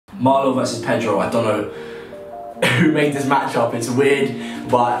Marlo versus Pedro. I don't know who made this matchup. It's weird,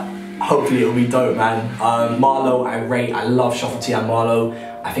 but hopefully it'll be dope, man. Marlo, I love Shuffle T and Marlo.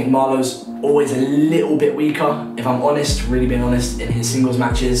 I think Marlo's always a little bit weaker, if I'm honest, really being honest, in his singles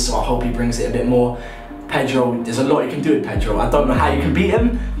matches, so I hope he brings it a bit more. Pedro, there's a lot you can do with Pedro. I don't know how you can beat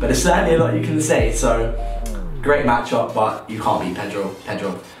him, but there's certainly a lot you can say, so great matchup, but you can't beat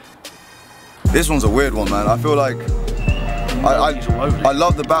Pedro. This one's a weird one, man. I feel like I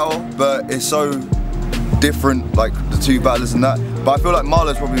love the battle, but it's so different, like the two battlers and that. But I feel like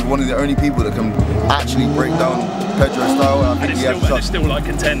Marlo's probably one of the only people that can actually break down Pedro's style, and I think he has to still like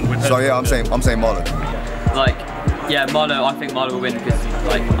contend with Pedro. So yeah, I'm saying Marlo. Like, yeah, Marlo. I think Marlo will win because,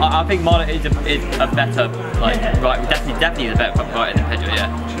 like, I think Marlo is a better, like, right, definitely is a better fighter than Pedro,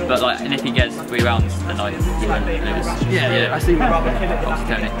 yeah. But like, and if he gets 3 rounds, then he won't lose. Yeah, I see.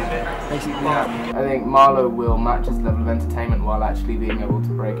 Basically, I think Marlo will match his level of entertainment while actually being able to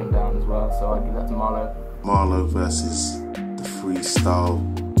break him down as well. So I'd give that to Marlo. Marlo versus the freestyle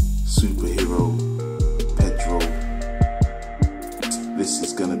superhero Pedro. This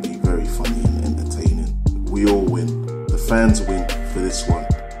is gonna be very funny and entertaining. We all win. The fans win for this one.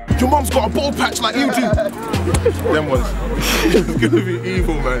 Your mum's got a ball patch like you do. Them ones. It's gonna be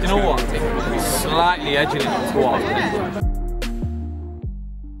evil, man. You know what? Slightly edging it to what?